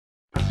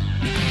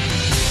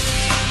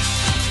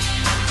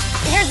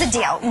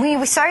deal.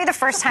 We saw you the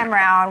first time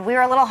around. We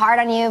were a little hard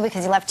on you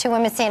because you left two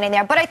women standing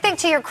there. But I think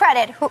to your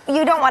credit,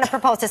 you don't want to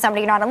propose to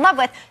somebody you're not in love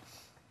with.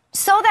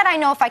 So that I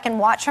know if I can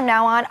watch from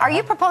now on, are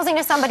you proposing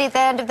to somebody at the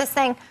end of this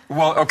thing?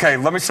 Well, okay,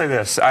 let me say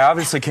this. I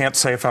obviously can't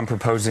say if I'm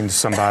proposing to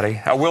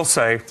somebody. I will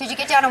say... Did you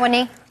get down on one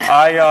knee?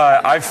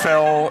 I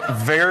fell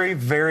very,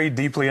 very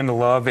deeply into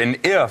love,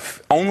 and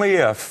only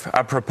if,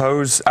 I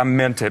proposed, I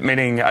meant it.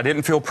 Meaning, I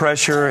didn't feel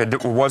pressure,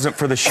 it wasn't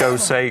for the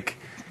show's sake.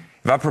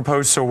 If I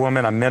proposed to a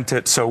woman, I meant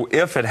it. So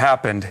if it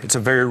happened, it's a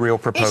very real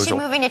proposal. Is she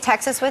moving to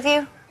Texas with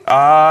you?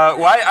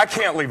 Well, I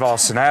can't leave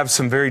Austin. I have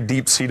some very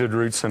deep-seated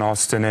roots in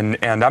Austin,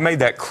 and I made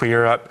that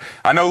clear.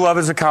 I know love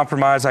is a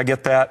compromise. I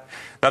get that.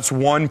 That's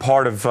one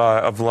part of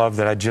love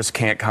that I just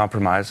can't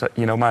compromise.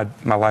 You know, my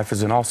life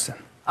is in Austin.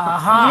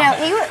 Now,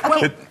 go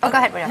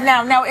ahead.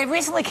 Now, it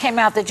recently came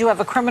out that you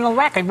have a criminal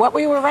record. What were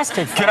you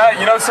arrested for?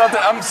 You know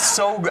something?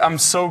 I'm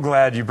so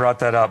glad you brought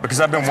that up because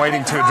I've been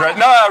waiting to address.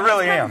 No, I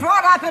really am.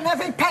 Brought up in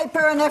every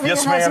paper and everything.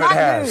 Yes, ma'am, it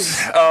has.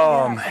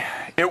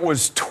 It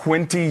was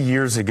 20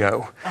 years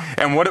ago,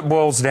 and what it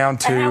boils down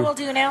to... And how old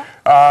are you now?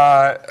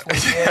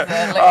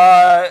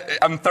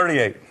 I'm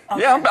 38.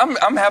 Okay. Yeah,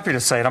 I'm happy to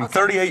say it. I'm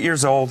 38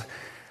 years old.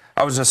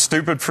 I was a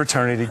stupid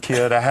fraternity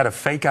kid. I had a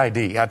fake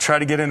ID. I tried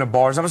to get into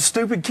bars. I'm a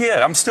stupid kid.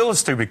 I'm still a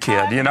stupid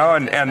kid, you know,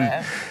 and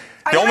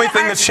the only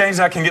thing that's changed is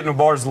I can get into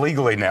bars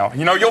legally now.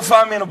 You know, you'll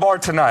find me in a bar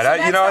tonight. So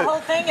that's the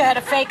whole thing? You had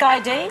a fake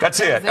ID?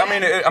 That's it. I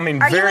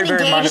mean, are very, you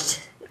very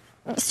engaged,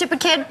 stupid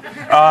kid?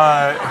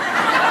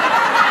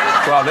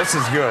 Wow, this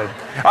is good.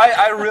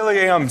 I really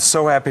am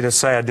so happy to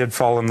say I did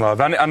fall in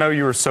love. I know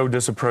you were so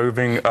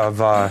disapproving of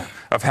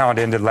how it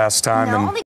ended last time. No,